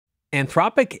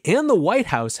Anthropic and the White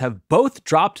House have both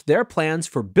dropped their plans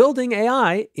for building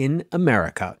AI in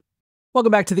America.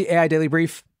 Welcome back to the AI Daily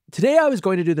Brief. Today I was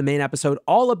going to do the main episode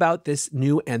all about this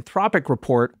new Anthropic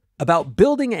report about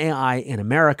building AI in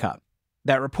America.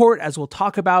 That report, as we'll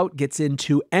talk about, gets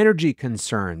into energy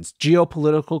concerns,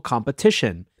 geopolitical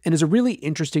competition, and is a really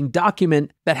interesting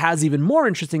document that has even more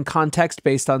interesting context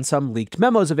based on some leaked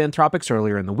memos of Anthropic's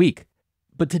earlier in the week.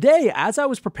 But today, as I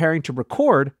was preparing to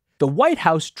record, the White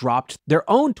House dropped their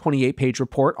own 28-page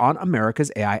report on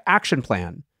America's AI action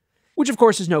plan, which of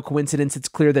course is no coincidence. It's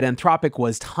clear that Anthropic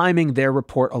was timing their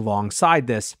report alongside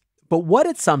this. But what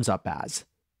it sums up as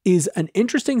is an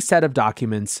interesting set of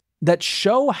documents that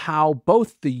show how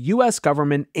both the US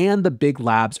government and the big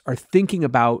labs are thinking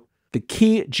about the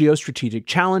key geostrategic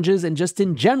challenges and just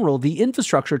in general, the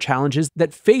infrastructure challenges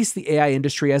that face the AI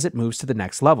industry as it moves to the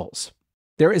next levels.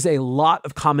 There is a lot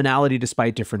of commonality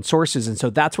despite different sources, and so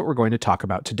that's what we're going to talk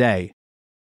about today.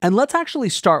 And let's actually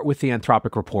start with the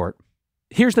Anthropic report.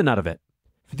 Here's the nut of it.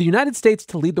 For the United States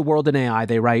to lead the world in AI,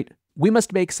 they write, we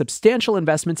must make substantial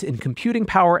investments in computing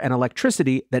power and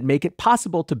electricity that make it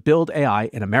possible to build AI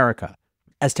in America.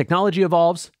 As technology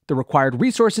evolves, the required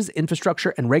resources,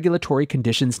 infrastructure, and regulatory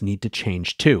conditions need to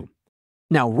change too.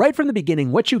 Now, right from the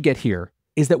beginning, what you get here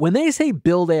is that when they say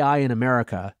build AI in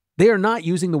America, they are not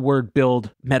using the word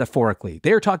build metaphorically.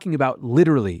 They are talking about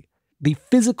literally the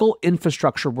physical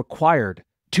infrastructure required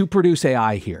to produce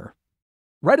AI here.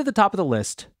 Right at the top of the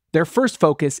list, their first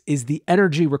focus is the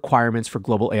energy requirements for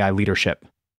global AI leadership.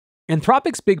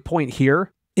 Anthropic's big point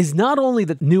here is not only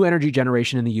that new energy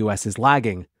generation in the US is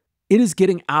lagging, it is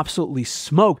getting absolutely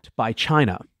smoked by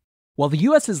China. While the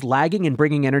US is lagging in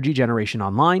bringing energy generation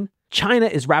online, China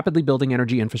is rapidly building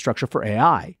energy infrastructure for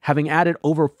AI, having added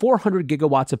over 400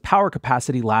 gigawatts of power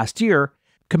capacity last year,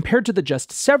 compared to the just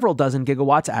several dozen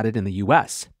gigawatts added in the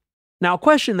US. Now, a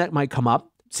question that might come up,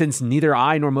 since neither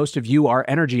I nor most of you are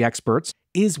energy experts,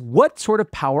 is what sort of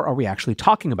power are we actually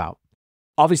talking about?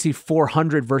 Obviously,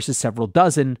 400 versus several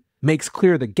dozen makes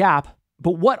clear the gap,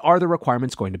 but what are the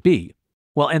requirements going to be?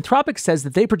 Well, Anthropic says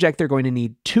that they project they're going to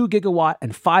need 2 gigawatt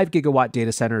and 5 gigawatt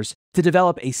data centers to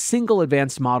develop a single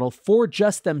advanced model for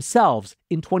just themselves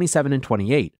in 27 and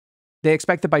 28. They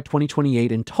expect that by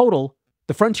 2028 in total,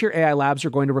 the frontier AI labs are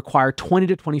going to require 20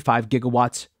 to 25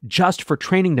 gigawatts just for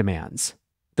training demands.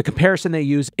 The comparison they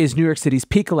use is New York City's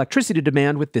peak electricity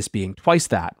demand, with this being twice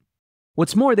that.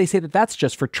 What's more, they say that that's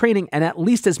just for training, and at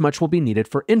least as much will be needed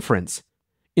for inference.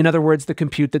 In other words, the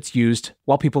compute that's used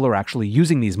while people are actually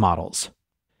using these models.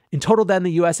 In total, then,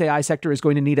 the US AI sector is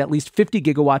going to need at least 50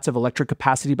 gigawatts of electric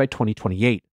capacity by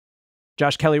 2028.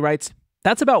 Josh Kelly writes,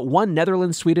 that's about one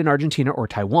Netherlands, Sweden, Argentina, or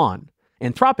Taiwan.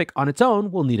 Anthropic on its own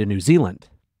will need a New Zealand.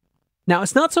 Now,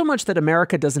 it's not so much that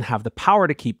America doesn't have the power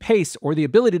to keep pace or the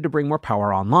ability to bring more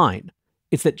power online.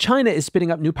 It's that China is spinning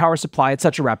up new power supply at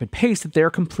such a rapid pace that they're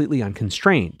completely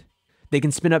unconstrained. They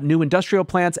can spin up new industrial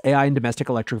plants, AI, and domestic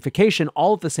electrification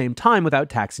all at the same time without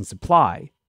taxing supply.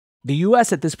 The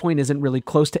US at this point isn't really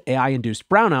close to AI-induced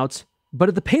brownouts, but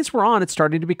at the pace we're on, it's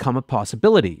starting to become a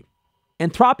possibility.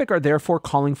 Anthropic are therefore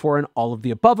calling for an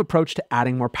all-of-the-above approach to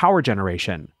adding more power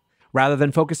generation. Rather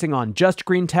than focusing on just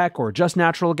green tech or just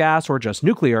natural gas or just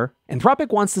nuclear, Anthropic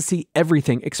wants to see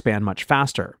everything expand much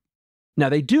faster. Now,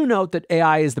 they do note that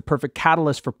AI is the perfect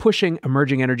catalyst for pushing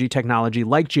emerging energy technology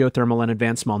like geothermal and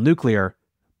advanced small nuclear,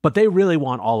 but they really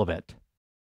want all of it.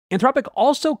 Anthropic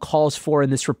also calls for in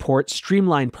this report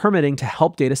streamlined permitting to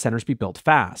help data centers be built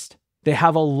fast. They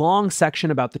have a long section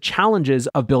about the challenges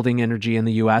of building energy in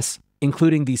the US,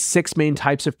 including the 6 main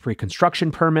types of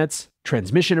pre-construction permits,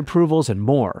 transmission approvals, and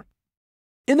more.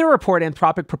 In their report,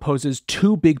 Anthropic proposes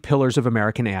 2 big pillars of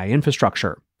American AI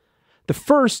infrastructure. The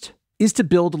first is to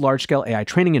build large-scale AI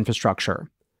training infrastructure.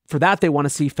 For that, they want to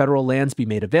see federal lands be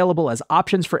made available as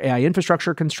options for AI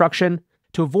infrastructure construction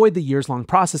to avoid the years-long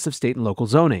process of state and local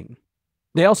zoning.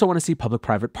 They also want to see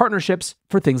public-private partnerships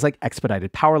for things like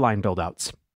expedited power line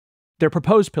buildouts. Their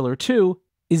proposed Pillar 2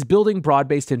 is building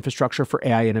broad-based infrastructure for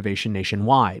AI innovation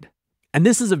nationwide. And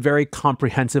this is a very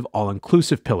comprehensive,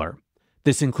 all-inclusive pillar.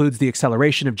 This includes the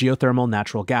acceleration of geothermal,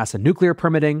 natural gas, and nuclear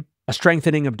permitting, a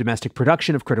strengthening of domestic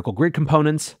production of critical grid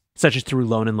components, such as through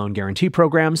loan and loan guarantee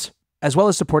programs, as well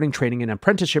as supporting training and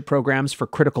apprenticeship programs for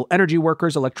critical energy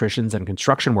workers, electricians, and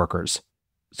construction workers.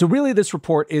 So really, this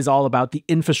report is all about the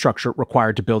infrastructure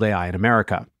required to build AI in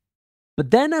America.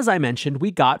 But then, as I mentioned, we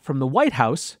got from the White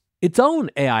House its own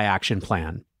AI action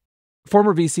plan.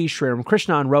 Former VC Sriram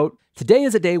Krishnan wrote, "Today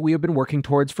is a day we have been working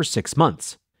towards for 6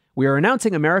 months. We are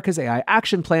announcing America's AI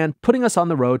action plan, putting us on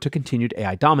the road to continued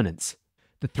AI dominance.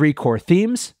 The 3 core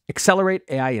themes: accelerate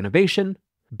AI innovation,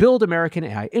 build American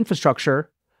AI infrastructure,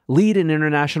 lead in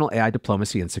international AI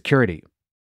diplomacy and security.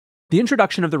 The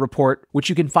introduction of the report, which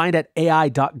you can find at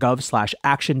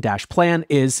ai.gov/action-plan,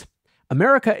 is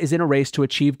America is in a race to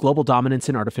achieve global dominance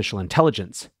in artificial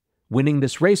intelligence. Winning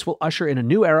this race will usher in a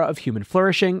new era of human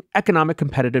flourishing, economic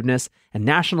competitiveness, and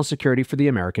national security for the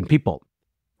American people.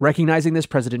 Recognizing this,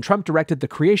 President Trump directed the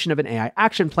creation of an AI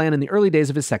action plan in the early days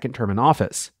of his second term in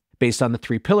office. Based on the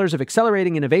 3 pillars of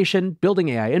accelerating innovation, building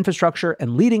AI infrastructure,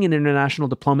 and leading in international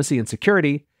diplomacy and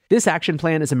security, this action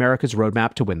plan is America's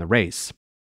roadmap to win the race.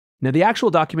 Now, the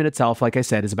actual document itself, like I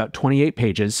said, is about 28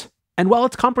 pages, and while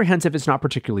it's comprehensive, it's not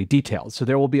particularly detailed, so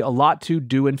there will be a lot to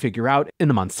do and figure out in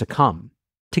the months to come.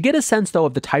 To get a sense, though,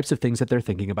 of the types of things that they're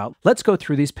thinking about, let's go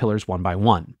through these pillars one by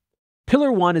one.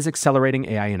 Pillar 1 is accelerating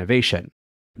AI innovation.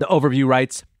 The overview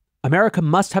writes, America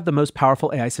must have the most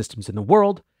powerful AI systems in the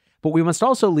world, but we must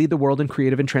also lead the world in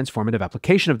creative and transformative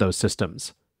application of those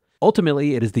systems.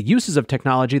 Ultimately, it is the uses of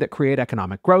technology that create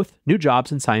economic growth, new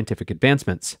jobs, and scientific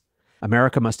advancements.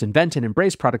 America must invent and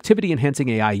embrace productivity-enhancing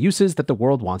AI uses that the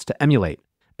world wants to emulate.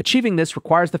 Achieving this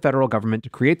requires the federal government to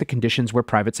create the conditions where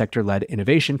private sector-led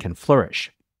innovation can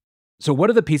flourish. So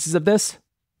what are the pieces of this?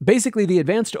 Basically, the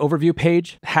advanced overview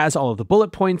page has all of the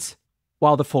bullet points,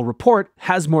 while the full report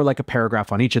has more like a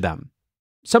paragraph on each of them.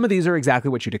 Some of these are exactly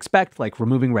what you'd expect, like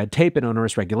removing red tape and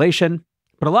onerous regulation,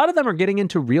 but a lot of them are getting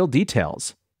into real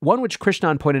details. One which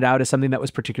Krishnan pointed out as something that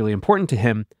was particularly important to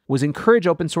him was encourage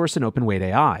open source and open weight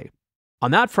AI.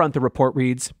 On that front, the report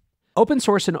reads, open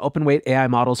source and open weight AI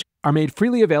models are made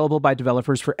freely available by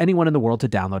developers for anyone in the world to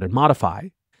download and modify.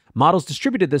 Models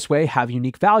distributed this way have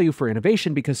unique value for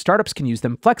innovation because startups can use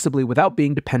them flexibly without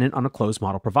being dependent on a closed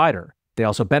model provider. They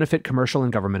also benefit commercial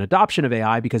and government adoption of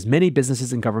AI because many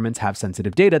businesses and governments have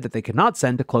sensitive data that they cannot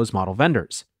send to closed model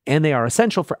vendors. And they are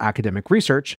essential for academic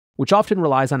research, which often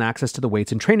relies on access to the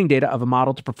weights and training data of a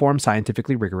model to perform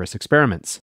scientifically rigorous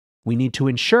experiments. We need to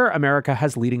ensure America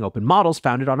has leading open models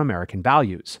founded on American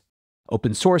values.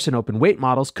 Open source and open weight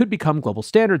models could become global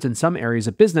standards in some areas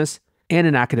of business and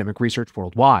in academic research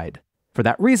worldwide. For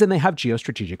that reason, they have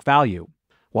geostrategic value.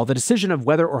 While the decision of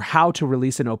whether or how to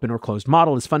release an open or closed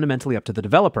model is fundamentally up to the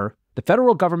developer, the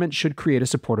federal government should create a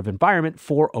supportive environment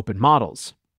for open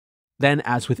models. Then,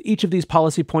 as with each of these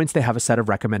policy points, they have a set of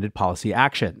recommended policy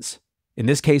actions. In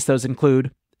this case, those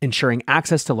include ensuring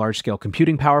access to large-scale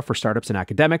computing power for startups and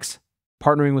academics,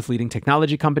 partnering with leading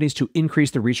technology companies to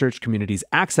increase the research community's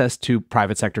access to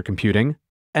private sector computing,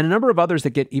 and a number of others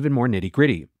that get even more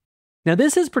nitty-gritty. Now,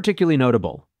 this is particularly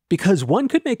notable because one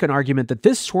could make an argument that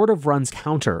this sort of runs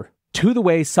counter to the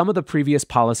way some of the previous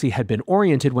policy had been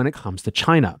oriented when it comes to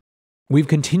China. We've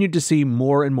continued to see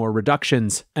more and more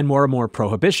reductions and more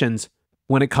prohibitions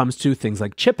when it comes to things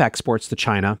like chip exports to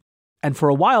China. And for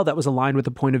a while, that was aligned with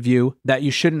the point of view that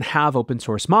you shouldn't have open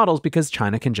source models because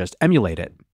China can just emulate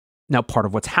it. Now, part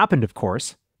of what's happened, of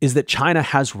course, is that China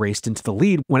has raced into the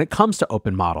lead when it comes to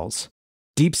open models.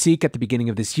 DeepSeek at the beginning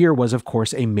of this year was, of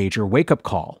course, a major wake-up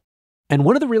call. And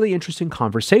one of the really interesting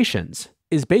conversations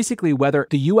is basically whether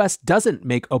the US doesn't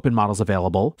make open models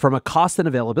available. From a cost and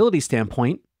availability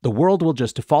standpoint, the world will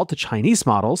just default to Chinese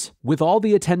models with all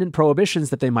the attendant prohibitions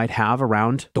that they might have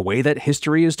around the way that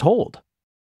history is told.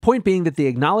 Point being that the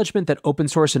acknowledgement that open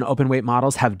source and open weight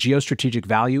models have geostrategic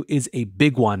value is a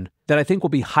big one that I think will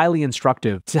be highly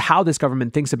instructive to how this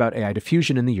government thinks about AI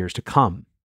diffusion in the years to come.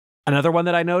 Another one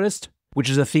that I noticed, which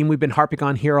is a theme we've been harping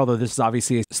on here, although this is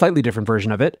obviously a slightly different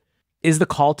version of it, is the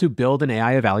call to build an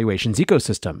AI evaluations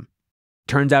ecosystem.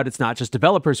 Turns out it's not just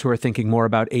developers who are thinking more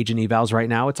about agent evals right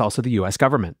now, it's also the US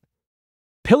government.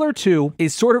 Pillar 2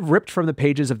 is sort of ripped from the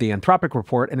pages of the Anthropic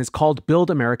report and is called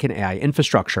Build American AI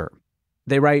Infrastructure.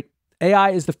 They write,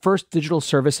 AI is the first digital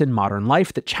service in modern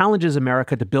life that challenges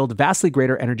America to build vastly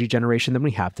greater energy generation than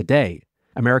we have today.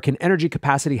 American energy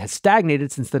capacity has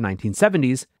stagnated since the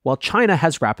 1970s, while China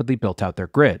has rapidly built out their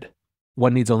grid.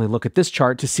 One needs only look at this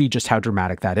chart to see just how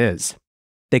dramatic that is.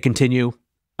 They continue,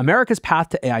 America's path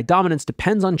to AI dominance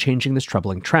depends on changing this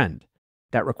troubling trend.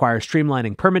 That requires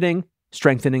streamlining permitting,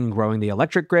 strengthening and growing the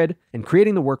electric grid, and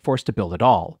creating the workforce to build it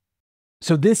all.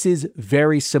 So this is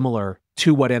very similar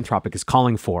to what Anthropic is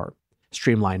calling for.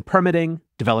 Streamlined permitting,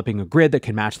 developing a grid that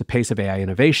can match the pace of AI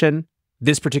innovation.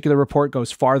 This particular report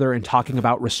goes farther in talking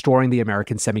about restoring the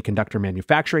American semiconductor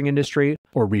manufacturing industry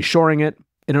or reshoring it,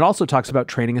 and it also talks about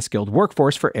training a skilled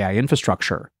workforce for AI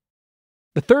infrastructure.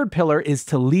 The third pillar is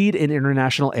to lead in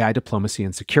international AI diplomacy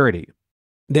and security.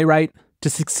 They write, to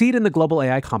succeed in the global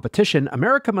AI competition,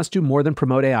 America must do more than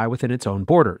promote AI within its own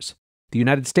borders. The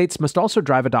United States must also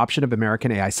drive adoption of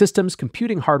American AI systems,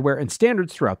 computing hardware, and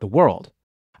standards throughout the world.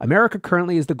 America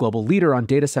currently is the global leader on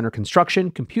data center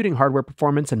construction, computing hardware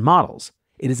performance, and models.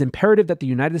 it is imperative that the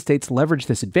United States leverage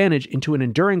this advantage into an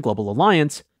enduring global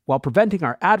alliance while preventing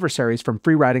our adversaries from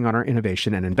free riding on our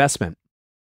innovation and investment.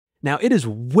 Now, it is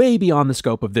way beyond the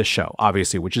scope of this show,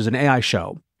 obviously, which is an AI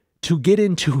show, to get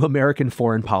into American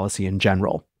foreign policy in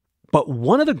general. But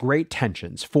one of the great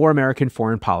tensions for American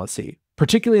foreign policy,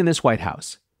 particularly in this White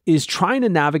House, is trying to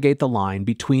navigate the line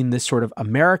between this sort of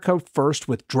America first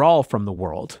withdrawal from the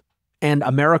world and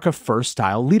America first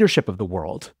style leadership of the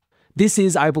world. This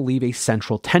is, I believe, a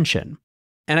central tension.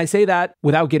 And I say that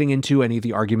without getting into any of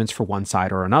the arguments for one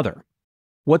side or another.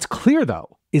 What's clear,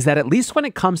 though, is that at least when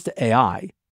it comes to AI,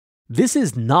 this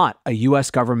is not a US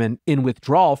government in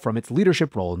withdrawal from its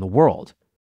leadership role in the world.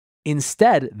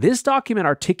 Instead, this document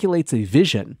articulates a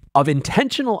vision of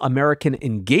intentional American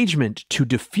engagement to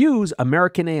diffuse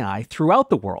American AI throughout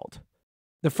the world.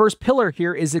 The first pillar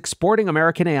here is exporting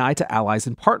American AI to allies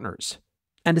and partners.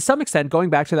 And to some extent, going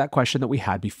back to that question that we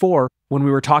had before when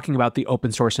we were talking about the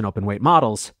open source and open weight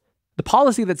models, the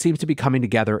policy that seems to be coming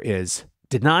together is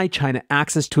deny China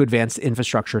access to advanced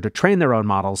infrastructure to train their own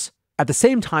models, at the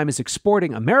same time as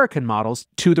exporting American models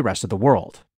to the rest of the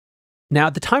world. Now,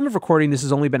 at the time of recording, this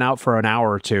has only been out for an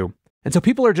hour or two, and so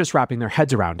people are just wrapping their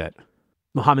heads around it.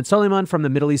 Mohammed Soleiman from the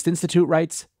Middle East Institute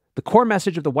writes, "The core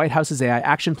message of the White House's AI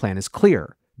action plan is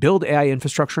clear. Build AI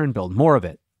infrastructure and build more of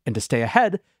it. And to stay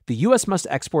ahead, the US must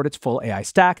export its full AI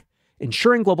stack,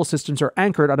 ensuring global systems are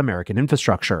anchored on American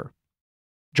infrastructure."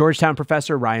 Georgetown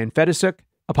professor Ryan Fedusuk,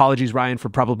 apologies Ryan for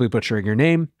probably butchering your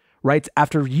name, writes,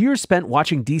 "After years spent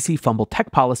watching DC fumble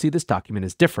tech policy, this document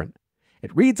is different.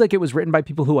 It reads like it was written by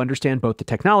people who understand both the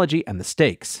technology and the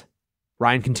stakes."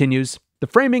 Ryan continues, "The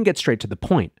framing gets straight to the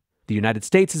point. The United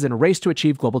States is in a race to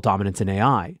achieve global dominance in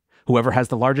AI. Whoever has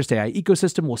the largest AI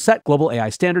ecosystem will set global AI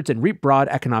standards and reap broad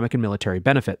economic and military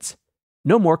benefits.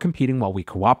 No more competing while we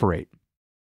cooperate."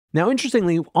 Now,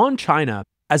 interestingly, on China,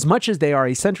 as much as they are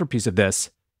a centerpiece of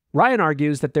this, Ryan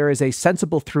argues that there is a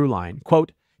sensible through line,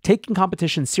 quote, "taking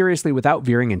competition seriously without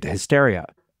veering into hysteria.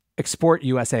 Export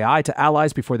US AI to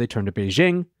allies before they turn to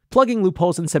Beijing, plugging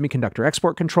loopholes in semiconductor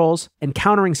export controls, and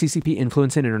countering CCP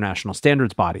influence in international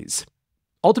standards bodies."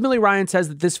 Ultimately, Ryan says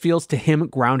that this feels to him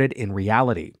grounded in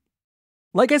reality.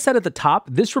 Like I said at the top,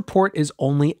 this report is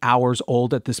only hours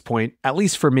old at this point, at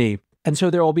least for me, and so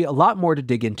there will be a lot more to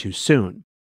dig into soon.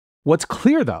 What's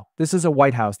clear, though, this is a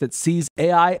White House that sees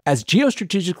AI as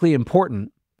geostrategically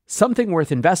important, something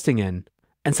worth investing in,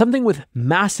 and something with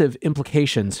massive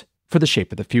implications for the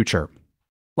shape of the future.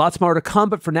 Lots more to come,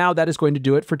 but for now, that is going to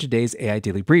do it for today's AI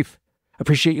Daily Brief.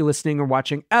 Appreciate you listening or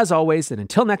watching as always, and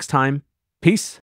until next time, peace